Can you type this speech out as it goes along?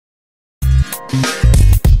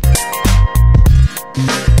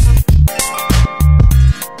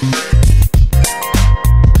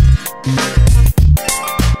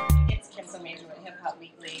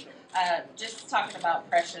Just talking about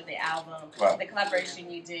Pressure, the album, right. The collaboration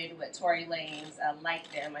you did with Tory Lanez,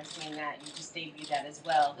 Like Them, I've seen that, you just debuted that as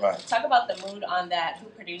well. Right. Talk about the mood on that, who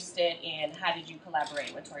produced it, and how did you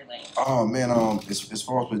collaborate with Tory Lanez? Oh man, as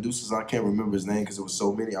far as producers, I can't remember his name because it was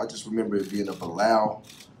so many. I just remember it being a Bilal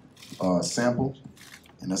sample,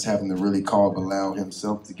 and us having to really call Bilal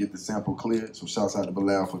himself to get the sample cleared. So shouts out to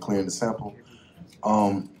Bilal for clearing the sample.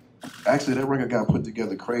 Actually, that record got put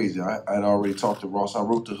together crazy. I had already talked to Ross. I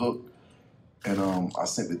wrote the hook. And I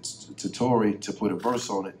sent it to Tory to put a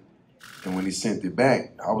verse on it. And when he sent it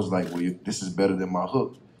back, I was like, well, this is better than my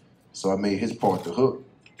hook. So I made his part the hook.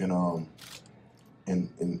 And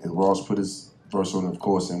Ross put his verse on it, of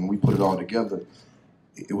course. And when we put it all together,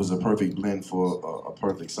 it was a perfect blend for a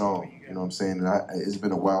perfect song. You know what I'm saying? And it's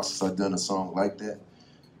been a while since I've done a song like that.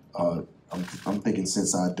 I'm thinking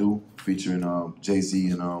Since I Do, featuring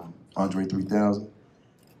Jeezy and Andre 3000.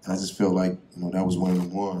 And I just feel like, that was one of the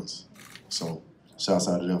ones. So, shouts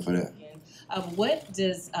out to them for that. What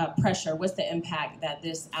does Pressure, what's the impact that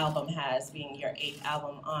this album has, being your 8th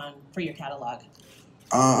album for your catalog?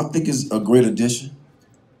 I think it's a great addition.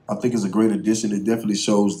 It definitely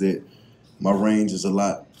shows that my range is a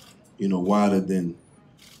lot, wider than,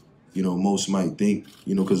 most might think.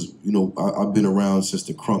 Because, I've been around since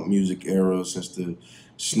the crunk music era, since the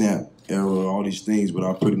snap era, all these things, but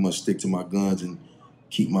I pretty much stick to my guns and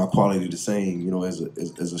keep my quality the same, as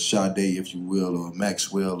a Sade, if you will, or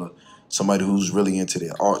Maxwell, or somebody who's really into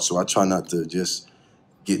their art. So I try not to just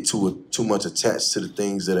get too much attached to the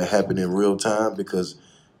things that are happening in real time, because,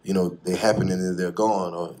 they happen and then they're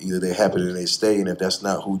gone, or either they happen and they stay. And if that's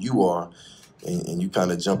not who you are, and you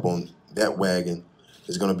kind of jump on that wagon,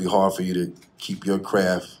 it's going to be hard for you to keep your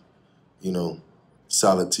craft,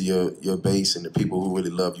 solid to your base and the people who really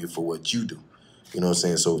love you for what you do. You know what I'm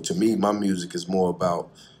saying? So to me, my music is more about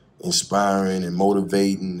inspiring and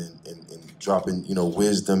motivating and dropping,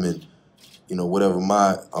 wisdom and, whatever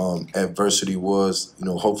my adversity was,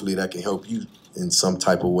 hopefully that can help you in some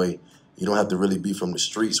type of way. You don't have to really be from the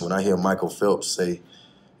streets. When I hear Michael Phelps say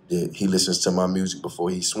that he listens to my music before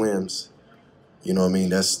he swims, you know what I mean?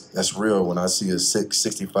 That's real. When I see a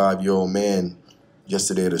 65-year-old man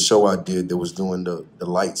yesterday at a show I did that was doing the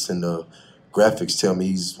lights and the graphics tell me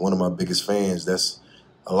he's one of my biggest fans, that's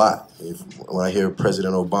a lot. When I hear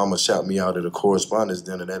President Obama shout me out at a correspondence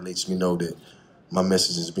dinner, that lets me know that my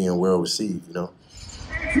message is being well received, Georgia. I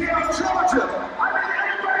mean, everybody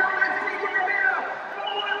on their feet right now.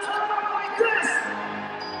 Don't want to turn up like this.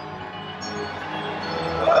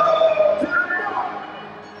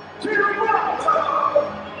 Get him up.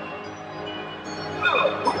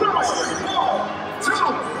 One, two,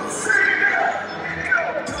 three,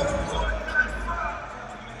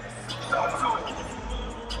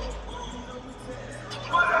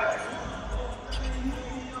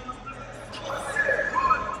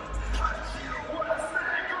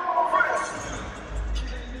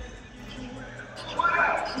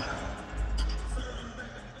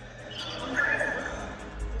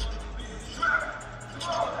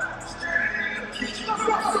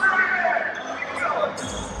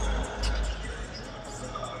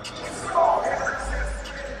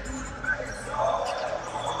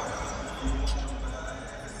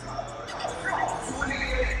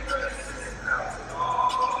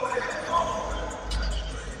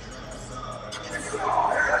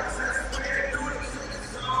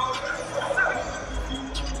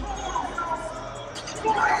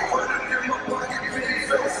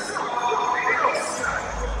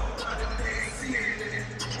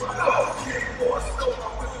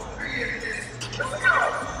 Let's go.